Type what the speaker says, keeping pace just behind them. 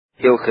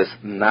Hilchos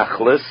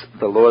Nachlas,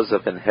 the laws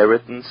of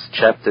inheritance,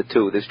 chapter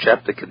 2. This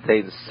chapter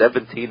contains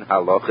 17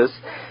 halachas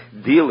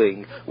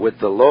dealing with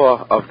the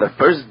law of the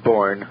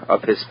firstborn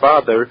of his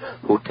father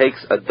who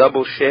takes a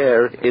double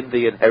share in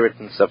the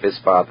inheritance of his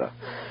father.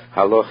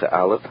 Halacha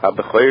Aleph,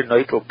 ha-bechor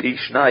noitel pi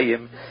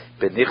shnayim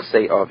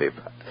benichsei aviv.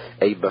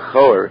 A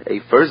bechor, a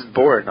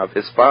firstborn of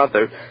his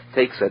father,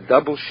 takes a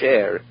double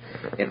share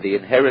in the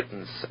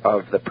inheritance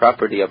of the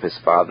property of his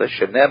father,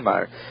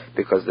 shenemar,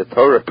 because the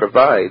Torah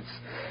provides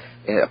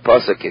in a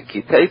pasuk,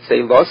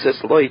 Kiteitze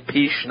loses loi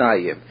pi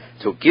shnayim,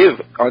 to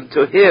give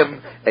unto him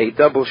a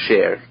double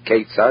share.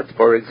 Ketzad,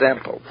 for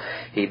example,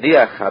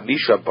 hiniach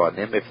hamisha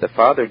banim, if the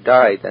father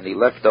died and he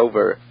left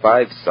over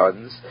 5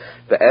 sons,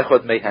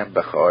 ve'echod mehem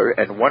bechor,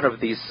 and one of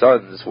these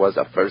sons was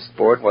a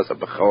firstborn, was a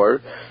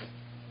bechor,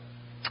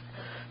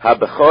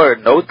 ha-bechor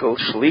notel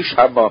shlish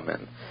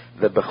ha-momen.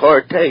 The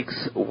bechor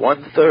takes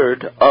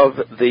 1/3 of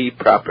the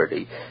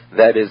property.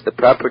 That is, the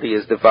property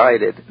is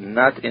divided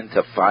not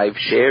into 5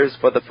 shares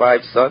for the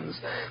 5 sons,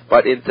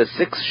 but into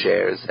 6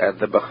 shares, and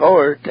the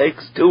bechor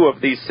takes 2 of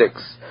these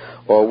 6,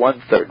 or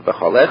 1/3.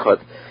 V'chol echad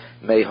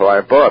meho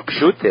arba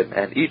pshutim,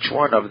 and each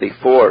one of the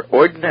 4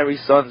 ordinary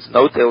sons,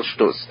 notel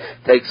shtus,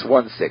 takes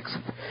 1/6.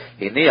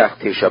 Hiniach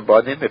tisha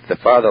banim, if the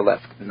father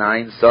left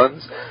 9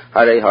 sons,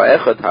 harei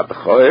ha'echad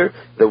ha'bechor,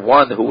 the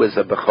one who is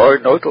a bechor,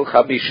 notel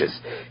chamishis,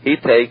 he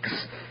takes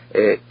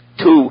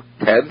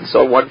 2/10,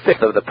 or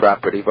 1/5 of the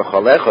property.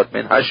 V'chol echad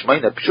min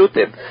hashmeina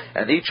pshutim,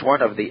 and each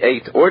one of the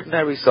 8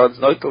 ordinary sons,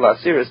 notel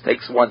asiris,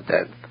 takes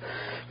 1/10.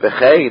 And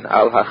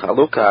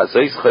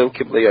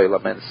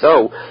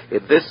so,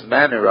 in this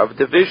manner of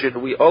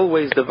division, we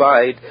always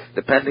divide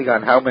depending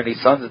on how many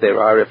sons there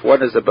are. If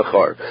one is a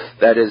bechor,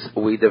 that is,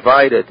 we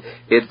divide it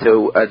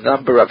into a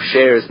number of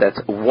shares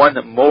that's 1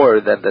 more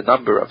than the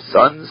number of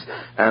sons,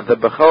 and the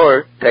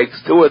bechor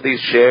takes 2 of these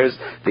shares.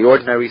 The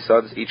ordinary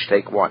sons each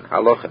take 1.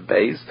 Haloch and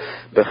beis,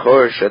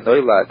 bechor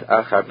shenoilad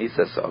achar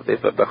misasov.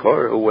 If a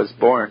bechor who was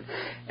born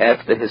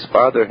after his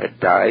father had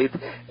died,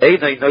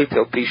 einay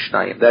noitel pi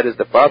shnayim, that is,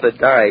 the father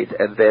died,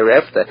 and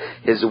thereafter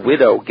his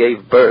widow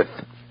gave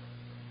birth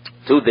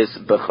to this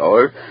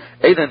bechor,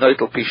 einay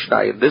noitel pi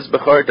shnayim, this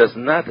bechor does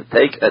not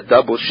take a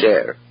double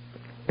share.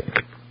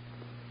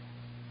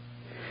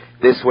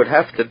 This would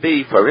have to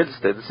be, for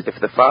instance, if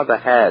the father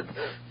had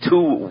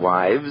 2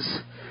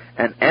 wives,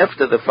 and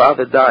after the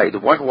father died,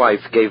 one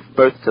wife gave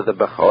birth to the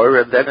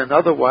bechor, and then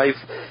another wife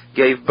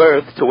gave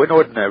birth to an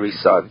ordinary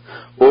son,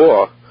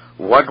 or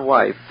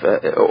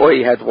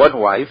he had one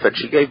wife, and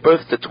she gave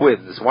birth to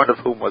twins, one of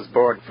whom was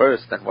born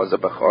first and was a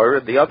bechor,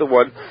 and the other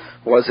one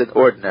was an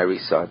ordinary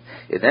son.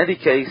 In any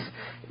case,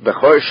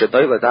 bechor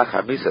shenoilad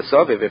achar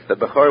misasov, if the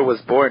bechor was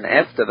born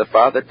after the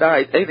father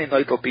died, einay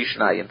noitel pi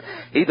shnayim,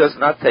 he does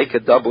not take a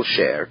double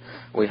share.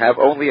 We have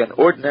only an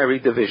ordinary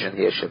division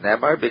here,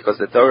 shenemar, because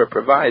the Torah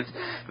provides,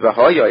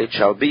 v'hoya, it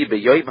shall be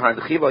b'yoyim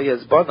hanchilo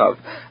yezbonav,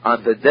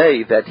 on the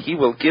day that he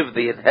will give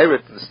the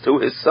inheritance to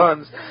his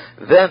sons.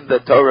 Then the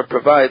Torah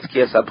provides,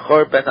 ki es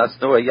abchor ben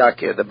asnua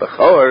yakir, the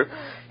bechor,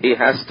 he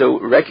has to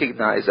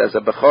recognize as a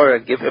bechor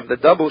and give him the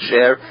double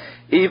share,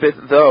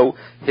 even though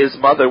his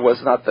mother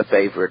was not the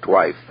favorite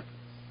wife.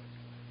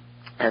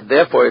 And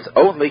therefore it's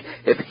only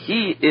if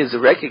he is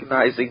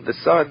recognizing the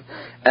son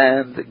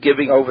and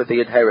giving over the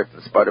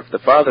inheritance. But if the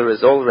father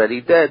is already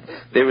dead,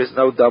 there is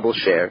no double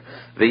share.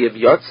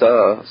 If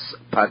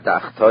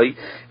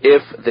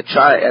the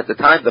child, at the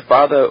time the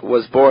father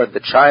was born, the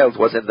child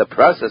was in the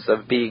process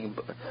of being,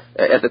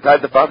 at the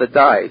time the father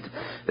died,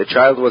 the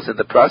child was in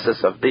the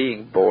process of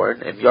being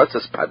born,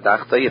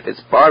 if his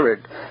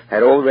forehead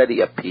had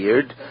already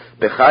appeared,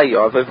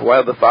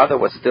 while the father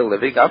was still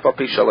living,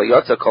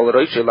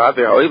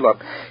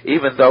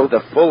 even though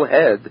the full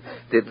head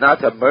did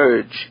not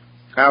emerge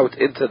out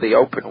into the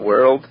open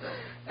world,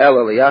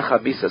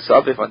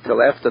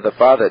 until after the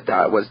father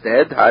was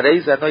dead,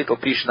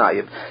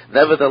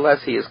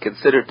 nevertheless he is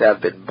considered to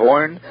have been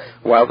born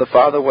while the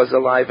father was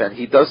alive, and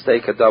he does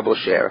take a double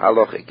share.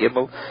 Halacha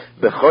Gimel,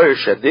 bechor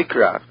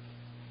shenikra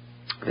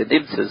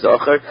v'nimtze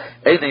zocher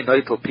einay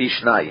noitel pi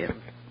shnayim.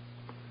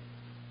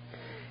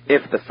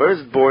 If the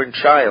firstborn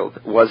child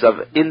was of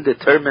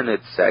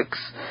indeterminate sex,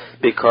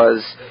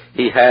 because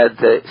he had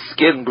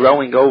skin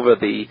growing over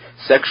the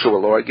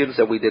sexual organs,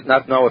 and we did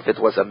not know if it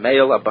was a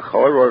male, a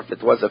bechor, or if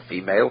it was a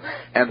female,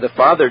 and the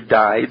father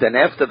died, and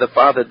after the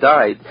father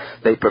died,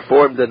 they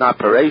performed an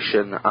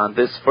operation on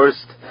this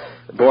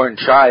firstborn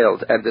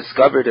child and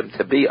discovered him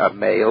to be a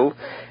male,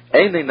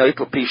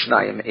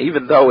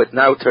 even though it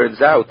now turns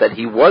out that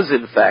he was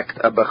in fact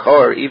a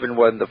bechor even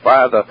when the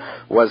father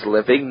was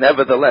living,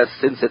 nevertheless,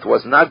 since it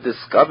was not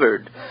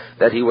discovered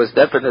that he was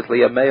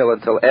definitely a male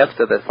until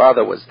after the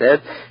father was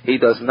dead, he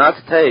does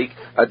not take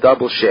a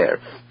double share.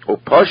 And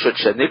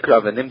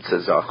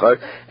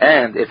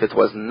if it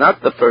was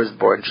not the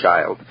firstborn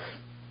child,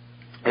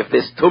 if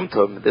this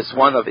tumtum, this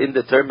one of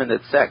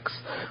indeterminate sex,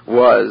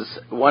 was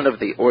one of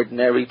the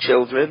ordinary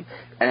children,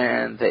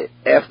 and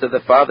after the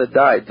father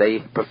died, they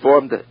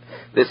performed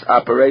this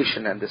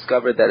operation and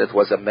discovered that it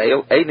was a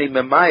male,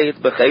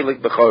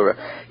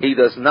 he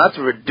does not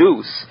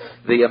reduce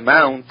the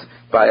amount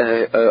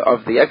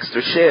of the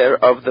extra share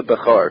of the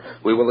Bechor.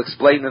 We will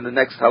explain in the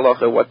next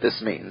halacha what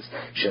this means.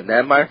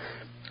 Shenemar,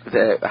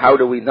 how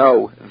do we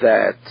know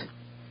that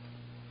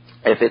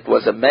if it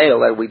was a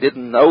male and we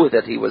didn't know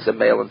that he was a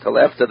male until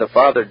after the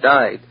father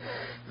died,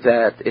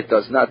 that it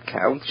does not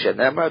count?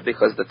 Shenemar,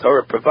 because the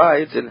Torah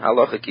provides in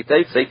halacha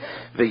kiteitzei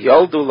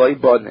v'yoldu lo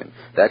bonim,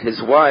 that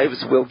his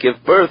wives will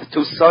give birth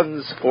to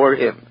sons for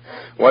him.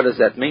 What does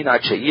that mean?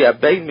 That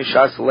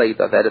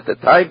at the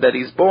time that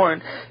he's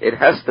born, it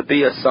has to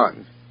be a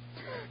son.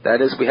 That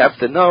is, we have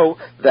to know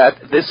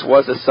that this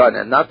was a son,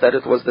 and not that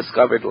it was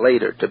discovered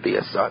later to be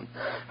a son.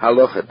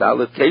 What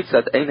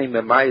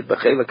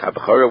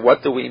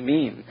do we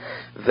mean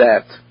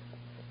that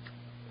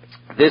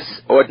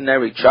this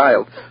ordinary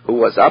child who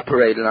was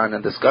operated on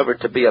and discovered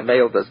to be a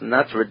male does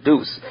not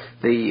reduce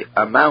the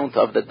amount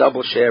of the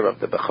double share of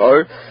the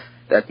Bechor?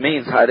 That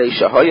means,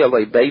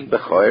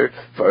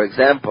 for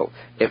example,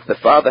 if the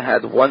father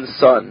had one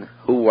son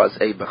who was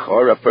a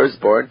Bechor, a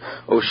firstborn,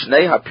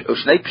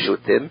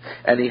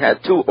 and he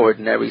had two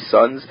ordinary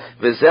sons,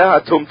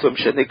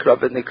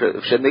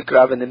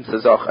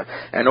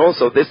 and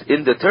also this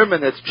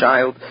indeterminate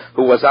child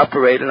who was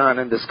operated on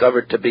and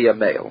discovered to be a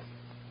male.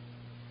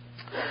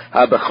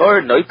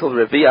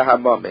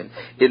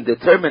 In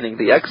determining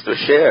the extra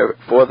share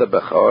for the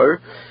Bechor,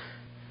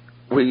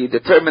 we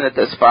determine it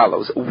as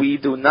follows. We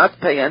do not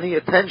pay any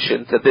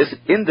attention to this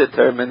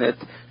indeterminate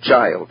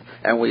child,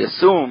 and we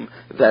assume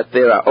that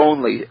there are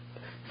only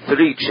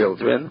 3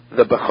 children,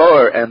 the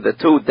Bechor and the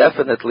 2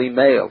 definitely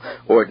male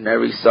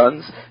ordinary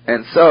sons,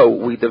 and so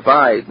we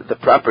divide the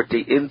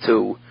property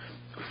into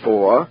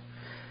 4,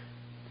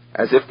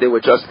 as if there were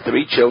just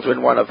 3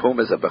 children, one of whom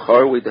is a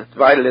Bechor. We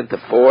divide it into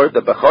 4. The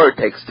Bechor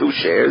takes 2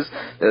 shares.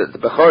 The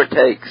Bechor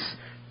takes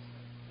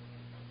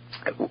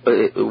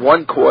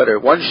 1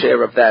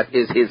 share of that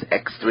is his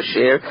extra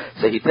share,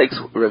 so he takes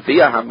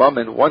Revi'ah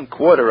Hamamim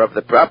 1/4 of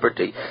the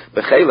property,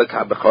 B'chelik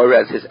HaBechor,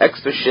 as his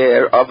extra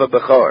share of a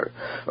Bechor.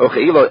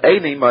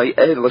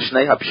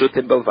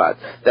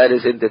 That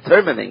is, in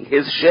determining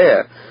his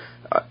share,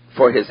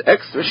 for his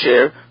extra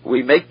share,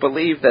 we make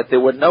believe that there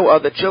were no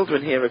other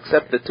children here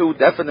except the 2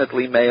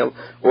 definitely male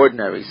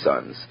ordinary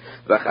sons.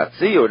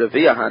 V'chatziu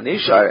Revi'ah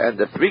Hanishar, and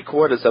the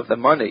 3/4 of the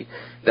money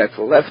that's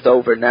left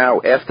over now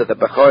after the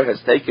Bechor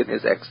has taken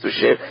his extra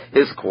share,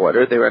 his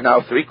quarter, there are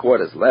now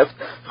 3/4 left.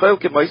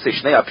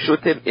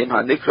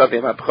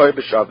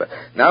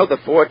 Now the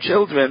 4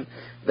 children,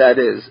 that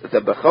is, the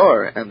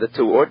Bechor and the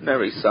 2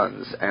 ordinary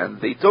sons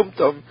and the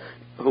Tumtum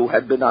who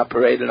had been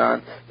operated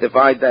on,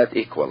 divide that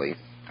equally.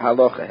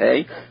 Halacha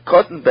hey,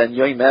 Kotten ben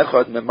yoim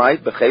echad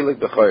memayit b'chelik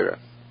b'choira.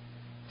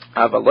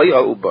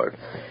 Avaloya ubar.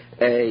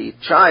 A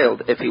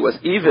child, if he was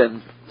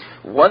even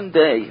 1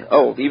 day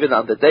old, even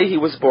on the day he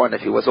was born,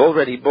 if he was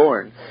already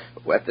born,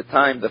 at the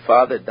time the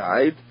father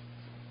died,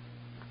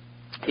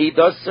 he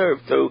does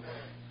serve to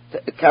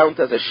count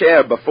as a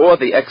share before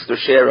the extra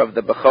share of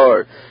the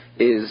Bechor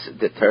is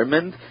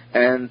determined,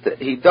 and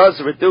he does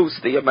reduce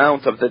the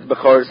amount of the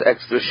Bechor's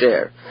extra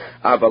share.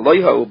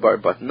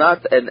 But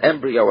not an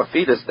embryo, a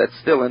fetus that's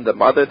still in the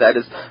mother, that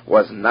is,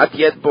 was not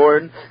yet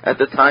born at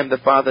the time the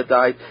father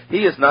died.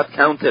 He is not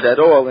counted at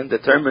all in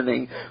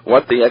determining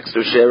what the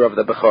extra share of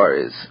the Bechor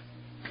is.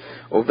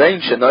 A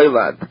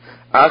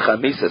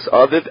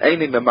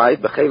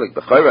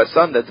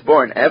son that's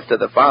born after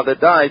the father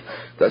died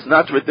does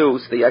not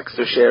reduce the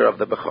extra share of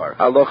the Bechor.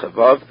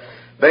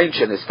 If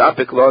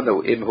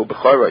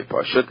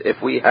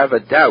we have a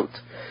doubt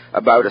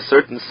about a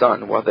certain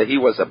son, whether he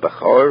was a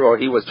Bechor or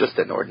he was just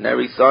an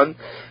ordinary son,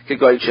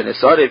 for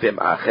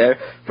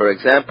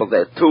example,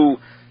 that two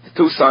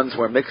sons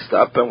were mixed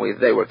up and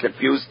they were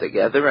confused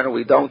together, and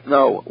we don't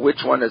know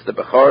which one is the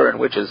Bechor and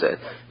which is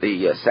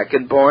the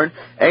second born.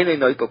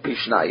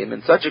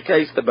 In such a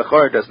case, the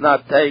Bechor does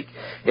not take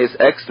his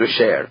extra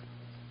share,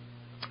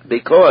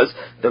 because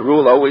the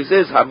rule always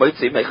is, one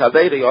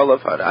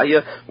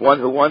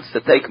who wants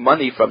to take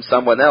money from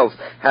someone else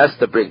has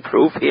to bring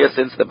proof. Here,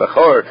 since the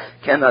Bechor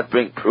cannot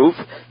bring proof,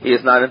 he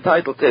is not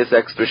entitled to his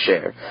extra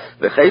share.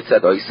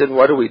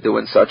 What do we do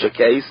in such a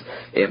case?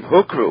 If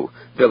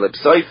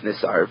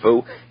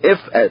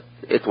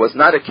it was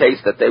not a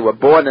case that they were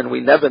born and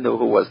we never knew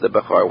who was the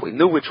Bechor, we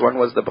knew which one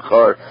was the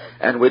Bechor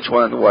and which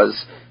one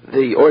was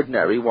the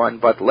ordinary one,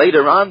 but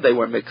later on they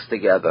were mixed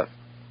together.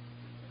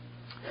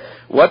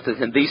 What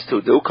can these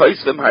two do?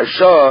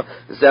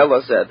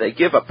 They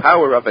give a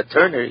power of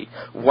attorney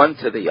one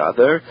to the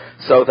other,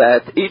 so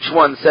that each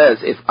one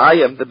says, if I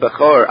am the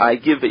Bechor, I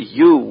give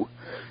you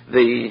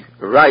the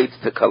right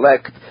to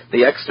collect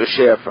the extra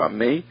share from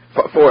me,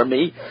 for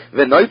me.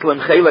 And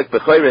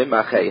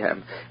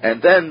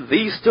then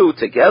these two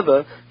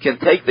together can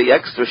take the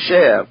extra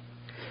share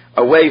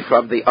away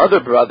from the other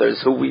brothers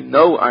who we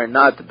know are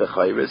not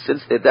Bechoros,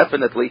 since they're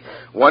definitely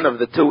one of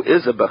the two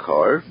is a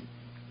Bechor.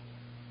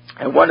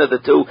 and one of the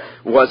two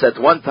was at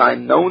one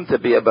time known to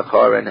be a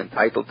Bechor and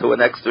entitled to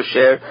an extra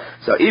share.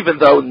 So even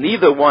though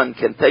neither one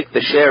can take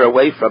the share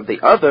away from the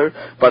other,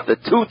 but the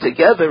two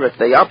together, if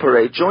they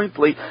operate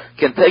jointly,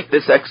 can take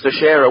this extra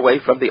share away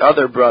from the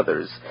other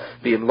brothers.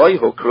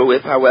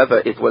 If, however,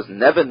 it was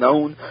never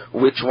known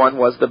which one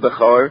was the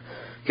Bechor,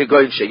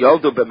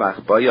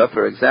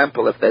 for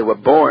example, if they were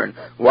born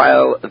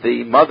while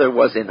the mother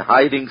was in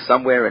hiding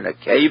somewhere in a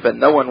cave and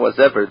no one was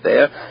ever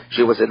there,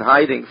 she was in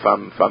hiding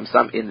from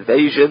some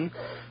invasion,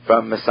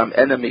 from some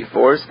enemy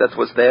force that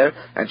was there,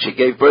 and she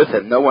gave birth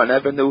and no one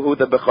ever knew who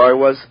the Bechor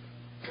was.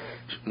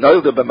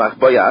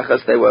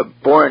 They were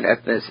born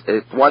at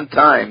one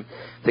time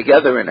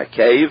together in a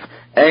cave.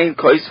 They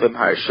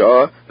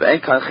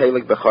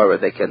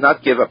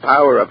cannot give a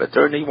power of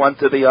attorney one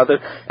to the other,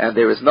 and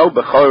there is no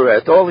Bechor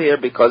at all here,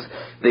 because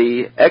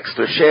the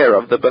extra share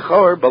of the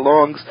Bechor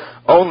belongs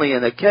only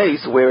in a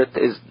case where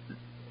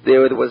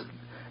there was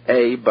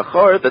a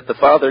Bechor that the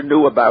father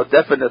knew about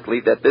definitely,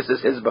 that this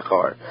is his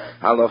Bechor.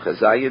 Halacha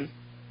Zayin.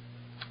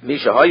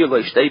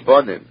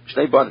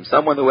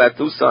 Someone who had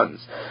two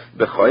sons,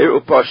 Bechor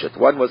u'Poshet.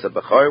 One was a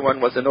Bechor, one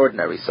was an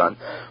ordinary son.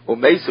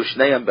 Umeisu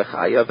shneim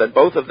bechayav, and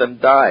both of them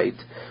died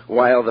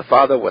while the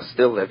father was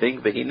still living.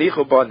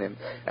 V'hinichu bonim,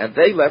 and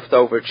they left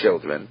over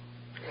children.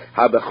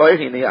 Ha-Bechor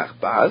hiniach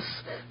bas,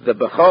 the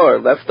Bechor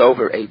left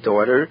over a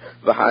daughter.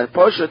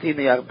 V'ha-Poshet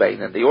hiniach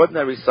bein, and the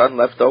ordinary son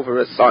left over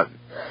a son.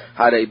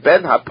 Harei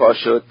ben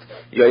ha-Poshet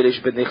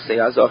yoirish b'nichsei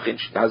hazokin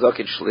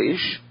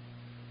shlish.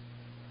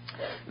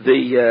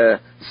 The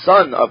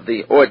son of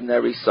the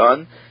ordinary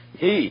son,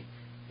 he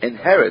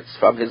inherits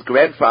from his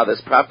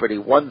grandfather's property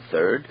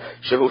 1/3.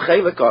 Shehu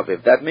chelik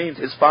aviv, that means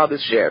his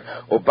father's share.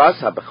 Ubas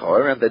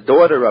ha-Bechor, and the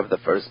daughter of the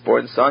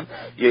firstborn son,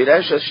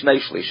 yiresha shnei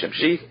shlishim,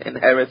 she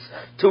inherits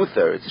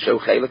 2/3. Shehu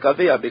chelik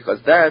avia,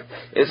 because that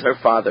is her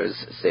father's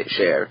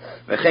share.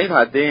 V'chein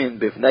hadin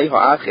b'vnei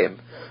ha'achim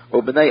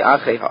u'bnei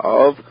achei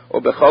ha'ov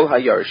u'bechol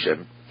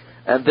ha'yarshim,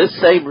 and this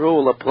same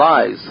rule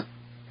applies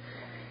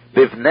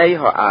b'vnei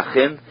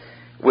ha'achim,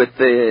 with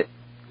the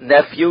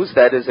nephews,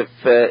 that is, if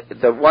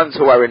the ones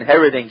who are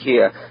inheriting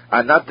here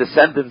are not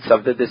descendants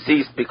of the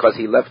deceased because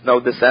he left no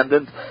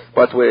descendant,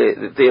 but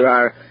there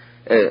are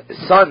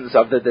sons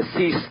of the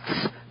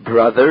deceased's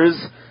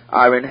brothers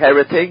are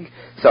inheriting.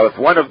 So if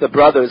one of the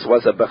brothers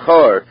was a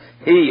Bechor,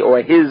 he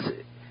or his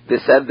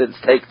descendants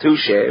take 2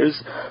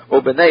 shares.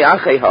 U'bnei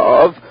achei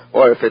ha'ov,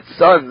 or if it's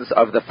sons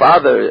of the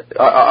father,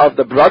 of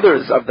the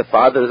brothers of the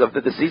fathers of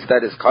the deceased,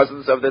 that is,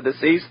 cousins of the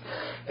deceased.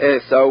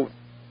 So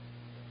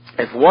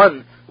if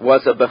one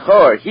was a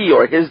Bechor, he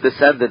or his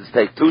descendants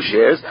take 2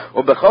 shares,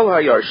 or Bechol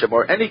HaYarshim,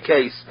 or any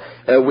case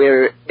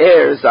where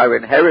heirs are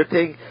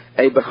inheriting,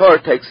 a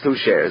Bechor takes 2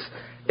 shares.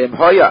 Im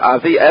Hoya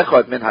Avi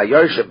Echad Min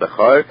HaYarshim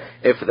Bechor,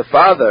 if the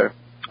father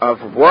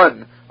of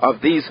one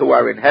of these who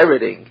are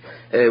inheriting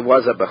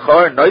was a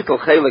Bechor, Noitel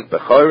Chelik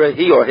Bechor,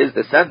 he or his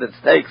descendants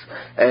takes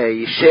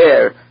a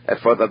share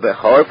for the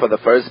Bechor, for the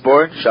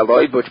firstborn,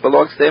 Shaloi, which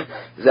belongs to him.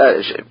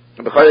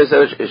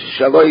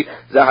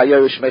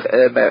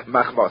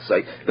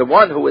 The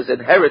one who is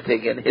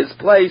inheriting in his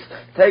place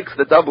takes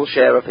the double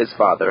share of his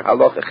father.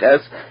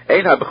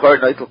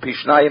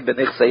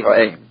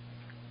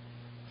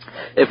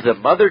 If the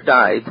mother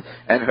died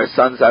and her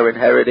sons are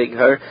inheriting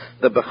her,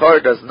 the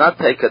Bechor does not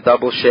take a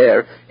double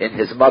share in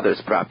his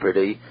mother's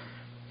property.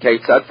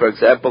 Keitzad, for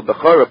example,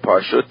 Bechor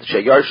Parshut,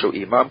 Sheyarshu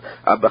Imam,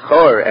 a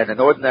Bechor and an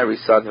ordinary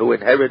son who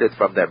inherited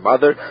from their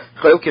mother,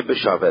 Cholkim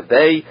B'Shaveh,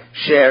 they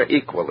share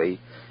equally.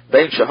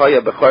 Bein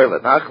Shahaya Bechor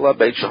L'Nachla,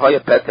 Bein Shahaya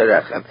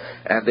Peterechem.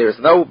 And there is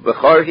no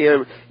Bechor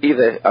here,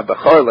 either a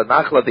Bechor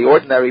L'Nachla, the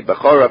ordinary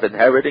Bechor of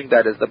inheriting,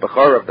 that is the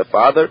Bechor of the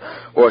father,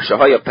 or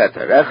Shahaya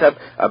Peterechem,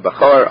 a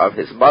Bechor of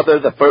his mother,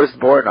 the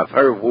firstborn of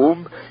her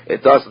womb.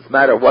 It doesn't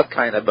matter what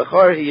kind of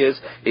Bechor he is,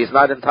 he's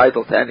not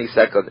entitled to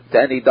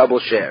any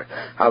double share.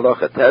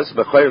 Halacha Tes,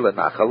 Bechor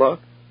L'Nachla,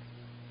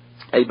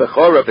 a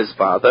Bechor of his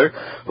father,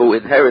 who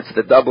inherits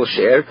the double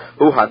share,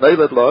 who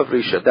hanoilad lo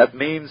avrisha, that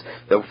means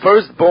the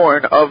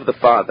firstborn of the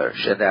father,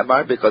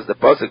 shenemar, because the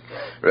pasuk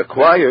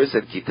requires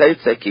in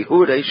Kiteitzeh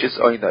kihu reishis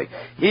oinoi.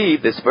 He,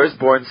 this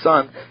firstborn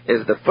son,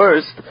 is the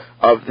first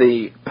of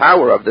the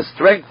power, of the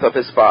strength of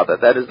his father.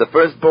 That is the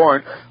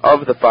firstborn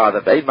of the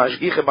father.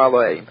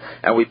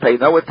 And we pay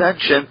no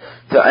attention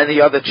to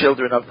any other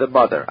children of the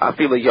mother.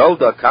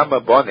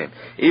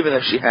 Even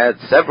if she had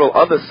several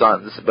other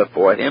sons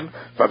before him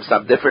from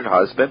some different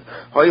husband,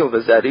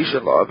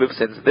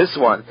 since this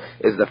one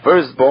is the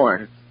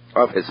firstborn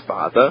of his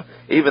father,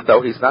 even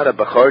though he's not a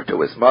Bechor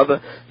to his mother,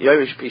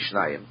 Yorish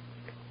Pishnayim,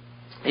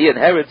 he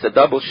inherits a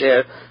double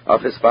share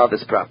of his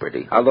father's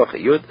property. Halacha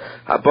Yud,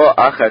 habo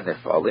achar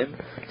nefalim,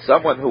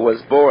 someone who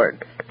was born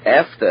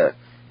after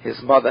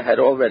his mother had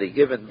already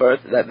given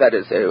birth, that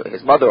is,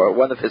 his mother or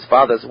one of his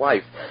father's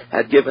wife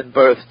had given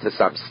birth to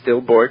some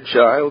stillborn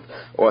child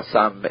or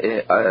some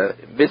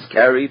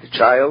miscarried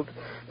child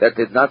that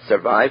did not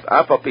survive,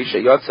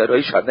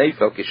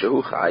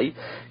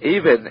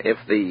 even if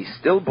the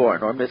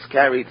stillborn or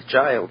miscarried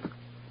child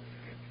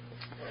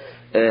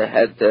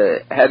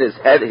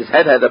his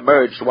head had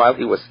emerged while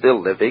he was still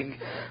living.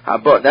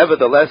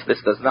 Nevertheless,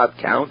 this does not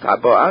count.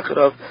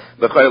 The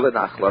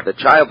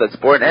child that's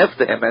born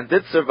after him and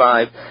did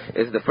survive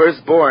is the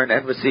firstborn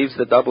and receives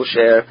the double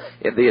share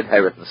in the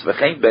inheritance.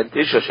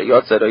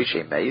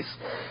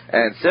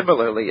 And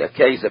similarly, a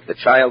case if the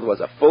child was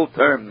a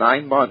full-term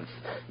 9-month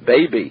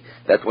baby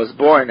that was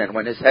born, and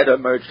when his head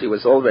emerged he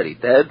was already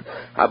dead.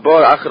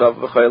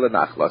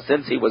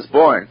 Since he was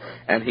born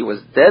and he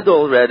was dead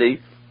already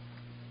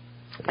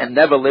and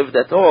never lived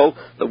at all,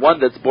 the one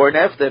that's born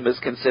after him is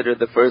considered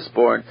the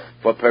firstborn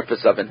for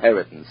purpose of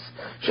inheritance.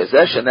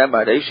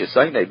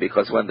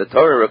 Because when the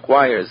Torah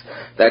requires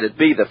that it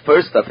be the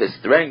first of his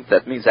strength,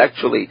 that means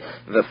actually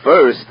the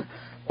first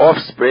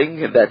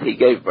offspring that he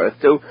gave birth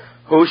to,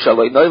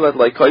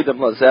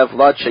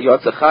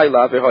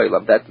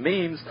 that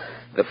means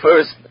the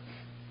first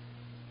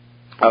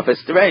of his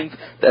strength,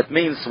 that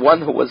means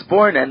one who was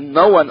born and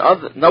no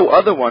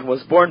other one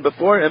was born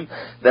before him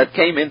that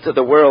came into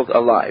the world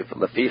alive.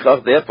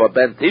 Therefore,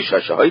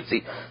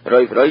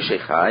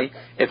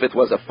 if it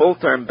was a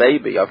full-term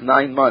baby of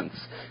 9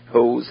 months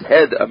whose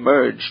head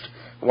emerged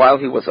while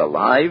he was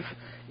alive,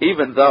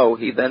 even though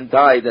he then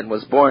died and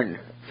was born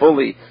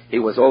fully, he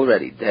was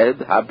already dead.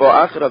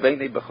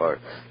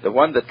 The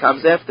one that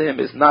comes after him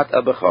is not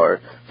a bechor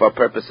for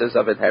purposes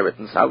of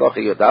inheritance.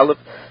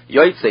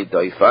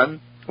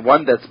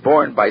 One that's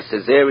born by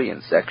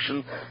cesarean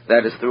section,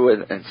 that is through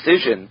an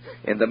incision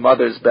in the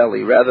mother's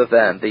belly rather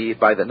than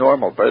by the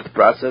normal birth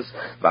process,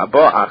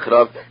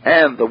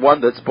 and the one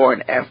that's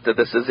born after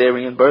the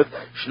cesarean birth,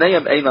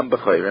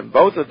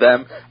 both of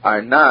them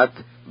are not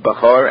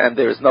bechor, and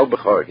there is no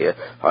bechor here.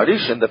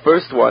 Harishan, the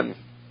first one,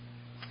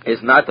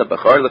 is not a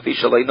bechor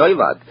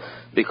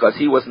because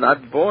he was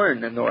not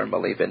born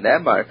normally. And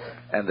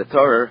the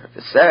Torah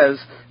says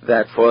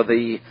that for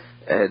the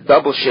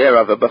double share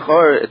of a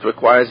bechor, it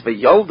requires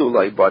v'yoldu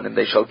loibon, and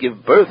they shall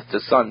give birth to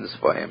sons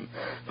for him.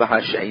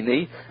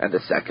 V'hasheni, and the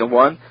second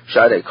one,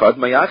 sharei kod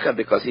mayachem,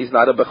 because he's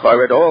not a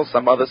bechor at all,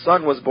 some other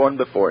son was born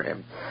before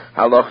him.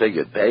 Halacha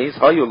yud beis,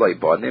 hayu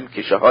loibonim,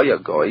 kishahaya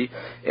goy,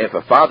 if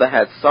a father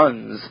had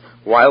sons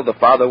while the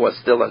father was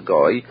still a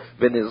goy,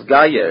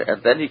 v'nizgayer,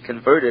 and then he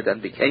converted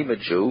and became a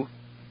Jew,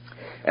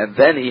 and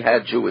then he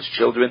had Jewish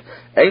children,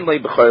 ein lei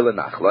bechor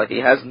lenachla, he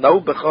has no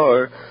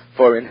bechor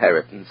for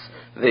inheritance.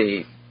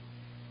 The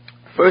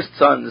first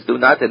sons do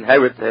not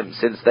inherit him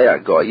since they are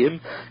goyim,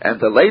 and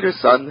the later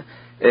son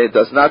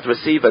does not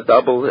receive a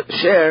double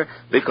share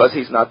because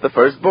he's not the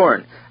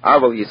firstborn.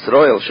 However,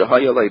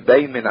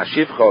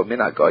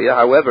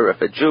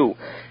 if a Jew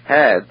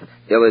had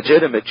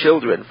illegitimate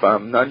children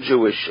from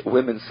non-Jewish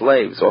women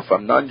slaves or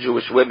from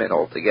non-Jewish women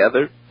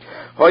altogether,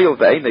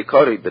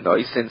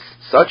 since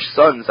such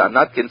sons are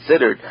not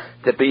considered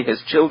to be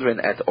his children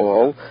at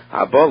all,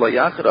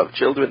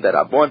 children that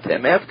are born to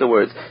him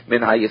afterwards,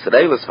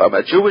 from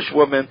a Jewish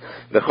woman,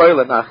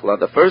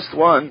 the first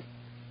one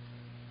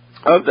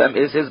of them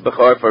is his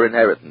bechor for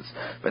inheritance.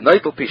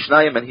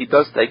 And he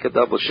does take a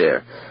double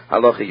share.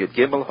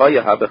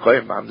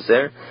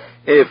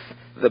 If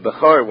the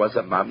bechor was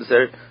a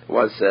mamzer,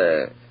 was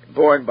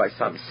born by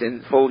some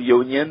sinful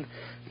union,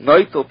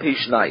 noitel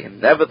pishnayim.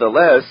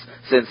 Nevertheless,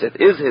 since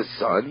it is his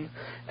son,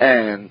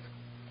 and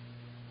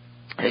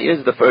he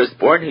is the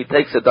firstborn, he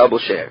takes a double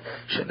share.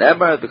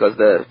 Shenemar, because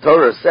the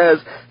Torah says,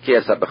 Ki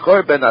es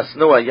ha-bechor ben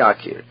asnua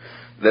yakir.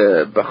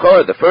 The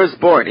bechor, the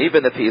firstborn,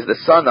 even if he is the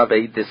son of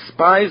a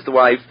despised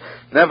wife,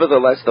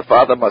 nevertheless the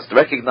father must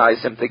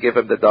recognize him to give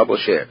him the double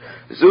share.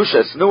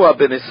 Zusha snua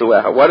bin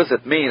isueha. What does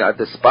it mean, a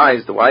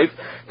despised wife?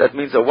 That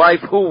means a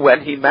wife who,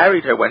 when he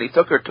married her, when he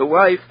took her to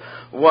wife,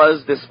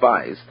 was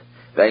despised.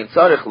 And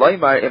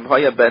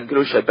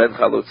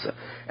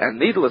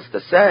needless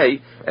to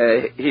say,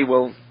 he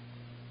will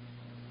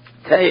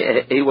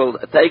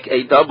take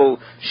a double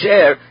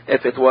share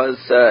if it was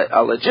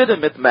a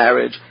legitimate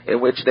marriage in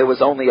which there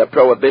was only a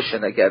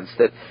prohibition against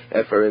it.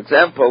 For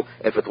example,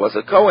 if it was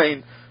a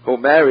Kohen who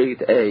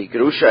married a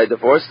Grusha, a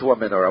divorced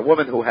woman, or a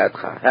woman who had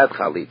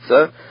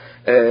Chalitza,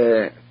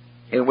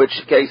 in which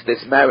case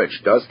this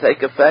marriage does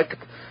take effect,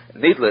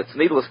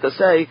 needless to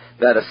say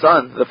that a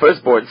son, the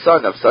firstborn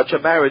son of such a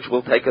marriage,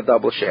 will take a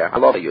double share.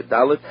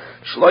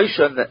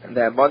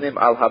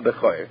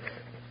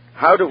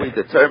 How do we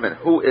determine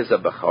who is a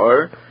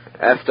bechor?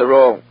 After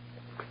all,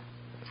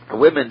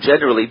 women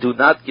generally do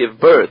not give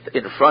birth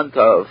in front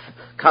of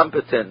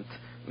competent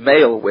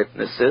male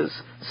witnesses,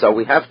 so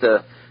we have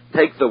to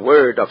take the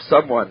word of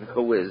someone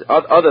who is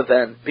other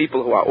than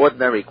people who are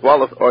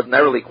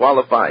ordinarily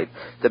qualified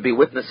to be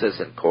witnesses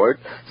in court.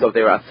 So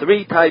there are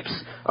 3 types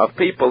of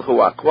people who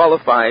are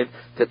qualified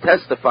to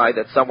testify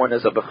that someone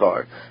is a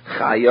bechor: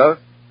 chaya,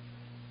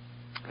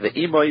 the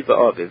imoy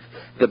v'aviv,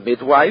 the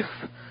midwife,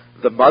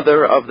 the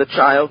mother of the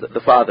child,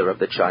 the father of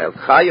the child.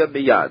 Chaya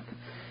miyad.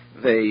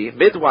 The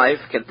midwife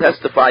can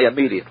testify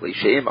immediately.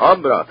 She'im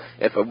amra,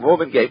 if a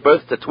woman gave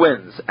birth to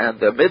twins and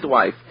the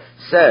midwife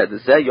said,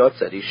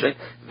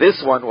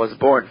 this one was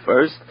born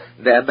first,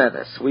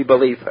 ne'emenes, we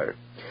believe her.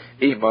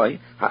 Imoi,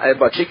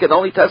 but she can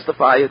only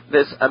testify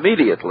this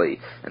immediately,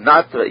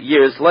 not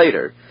years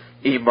later.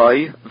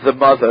 Imoi, the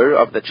mother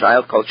of the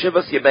child, called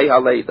Shivas Yemei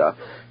Haleda,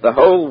 the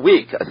whole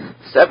week,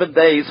 7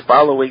 days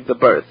following the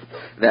birth.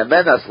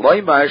 Ne'menas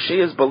loymar, she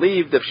is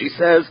believed if she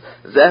says,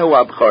 Zehu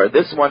Abchor,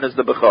 this one is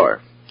the Bechor.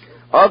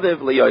 Aviv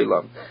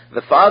liyolam,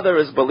 the father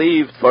is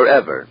believed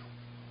forever.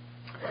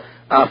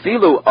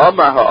 Afilu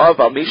Omar ha'av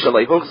al misha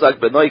lehuchzak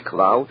b'noi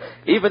klal,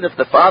 even if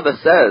the father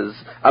says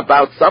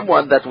about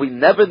someone that we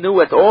never knew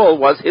at all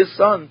was his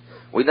son.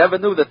 We never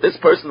knew that this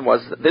person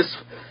was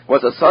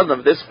a son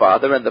of this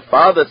father, and the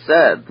father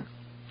said,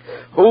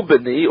 Hu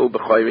b'ni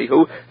u'b'choiri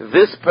hu,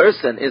 this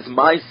person is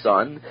my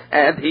son,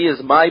 and he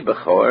is my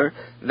bechor,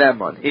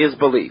 Nemon, he is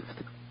believed.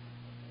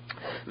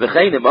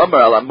 V'cheinim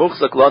Omar al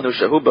amuchzak lanu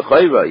shehu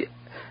b'choiroi,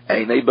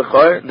 einei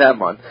bechor,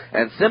 Nemon.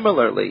 And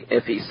similarly,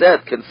 if he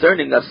said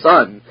concerning a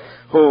son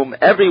whom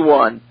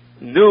everyone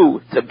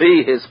knew to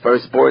be his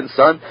firstborn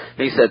son,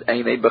 he said,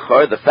 Einei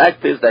Bechor, the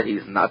fact is that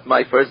he's not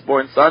my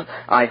firstborn son,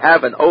 I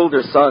have an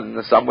older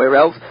son somewhere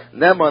else,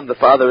 Nemon, the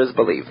father is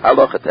believed.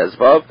 Halacha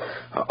Tezvav,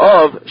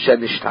 of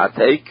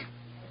Shenishtatek,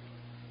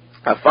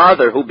 a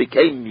father who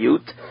became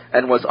mute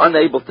and was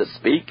unable to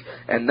speak,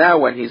 and now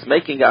when he's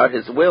making out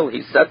his will,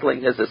 he's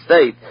settling his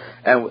estate,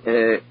 and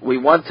we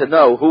want to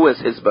know who is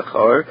his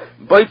Bechor,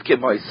 Boit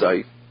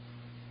Kimoisoi.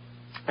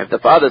 If the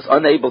father's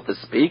unable to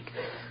speak,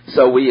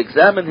 so we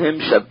examine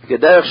him in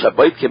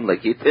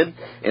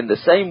the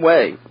same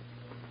way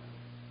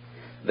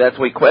that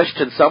we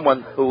question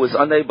someone who is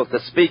unable to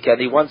speak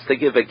and he wants to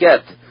give a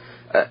get.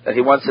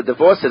 He wants to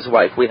divorce his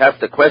wife. We have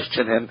to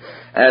question him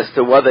as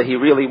to whether he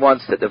really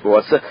wants to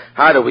divorce her.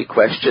 How do we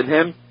question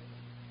him?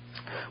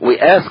 We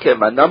ask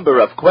him a number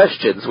of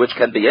questions which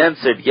can be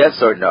answered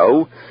yes or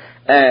no,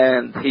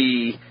 and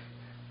he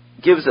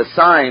gives a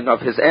sign of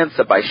his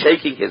answer by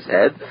shaking his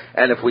head,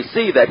 and if we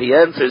see that he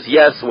answers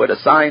yes with a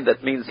sign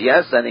that means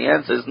yes, and he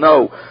answers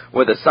no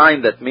with a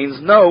sign that means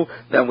no,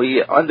 then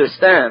we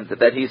understand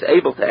that he's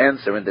able to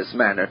answer in this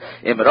manner.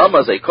 And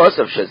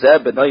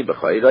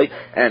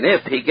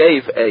if he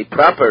gave a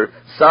proper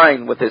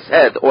sign with his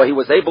head, or he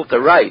was able to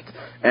write,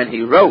 and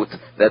he wrote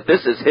that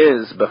this is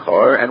his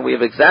Bechor, and we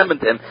have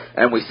examined him,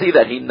 and we see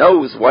that he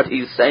knows what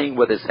he's saying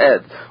with his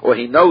head, or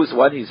he knows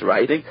what he's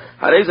writing,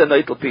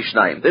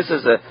 this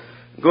is a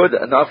good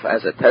enough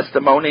as a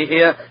testimony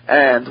here,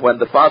 and when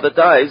the father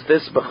dies,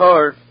 this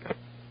Bechor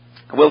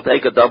will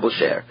take a double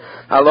share.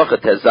 Halacha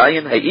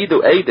Tezayin,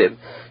 Ha'idu Eidim,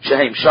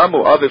 Shehem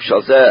Shamu Aviv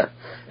Shalzeh,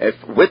 if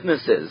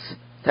witnesses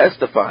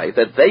testify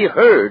that they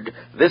heard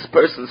this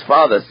person's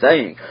father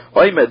saying,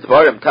 Oimed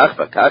Dvarim Kach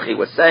V'Kach, he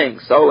was saying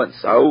so and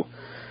so,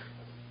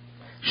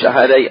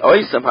 Shaharei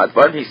Oisam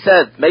Hadvarim, he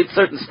said, made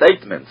certain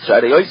statements,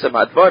 Shaharei Oisam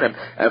Hadvarim,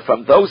 and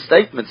from those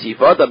statements,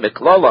 Yivada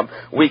Miklolam,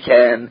 we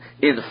can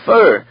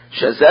infer,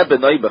 Shazeh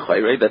B'noi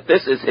B'choirei, that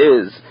this is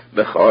his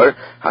Bechor,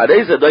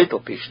 Harei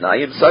Zedoitel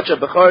Pishnayim, such a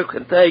Bechor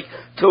can take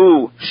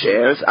 2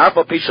 shares,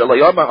 Afal Pisha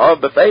Layomah Hav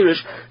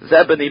B'feirish,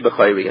 Zeh B'ni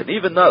B'choirei, and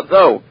even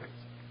though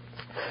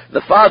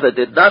the father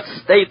did not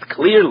state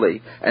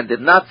clearly and did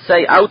not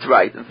say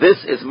outright, this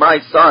is my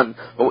son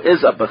who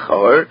is a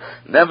Bechor,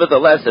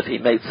 nevertheless, if he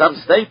made some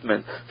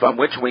statement from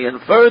which we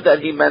infer that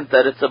he meant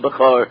that it's a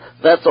Bechor,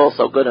 that's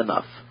also good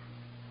enough.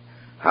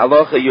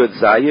 Halacha Yud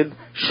Zayin,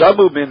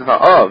 Shamu Min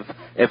Ha'av,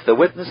 if the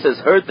witnesses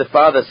heard the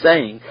father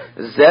saying,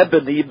 Zeh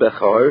B'ni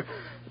Bechor,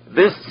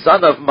 this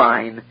son of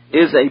mine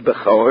is a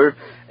Bechor,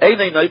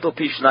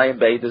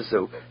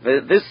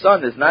 this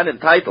son is not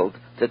entitled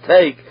to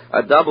take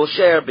a double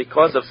share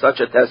because of such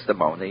a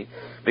testimony,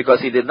 because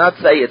he did not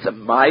say it's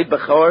my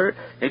Bechor,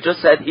 he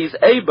just said he's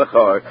a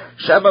Bechor.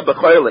 Shema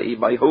Bechor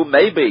le'imai, who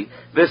maybe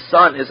this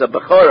son is a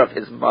Bechor of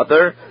his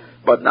mother,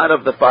 but not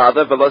of the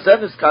father,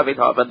 v'lozen is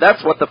kavinhav, and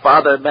that's what the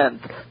father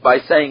meant by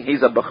saying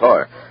he's a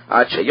Bechor.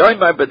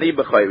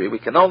 We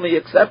can only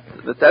accept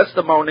the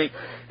testimony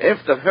if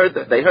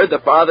they heard the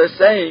father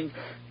saying,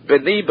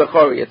 B'ni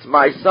Bechori, it's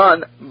my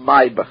son,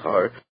 my Bechor.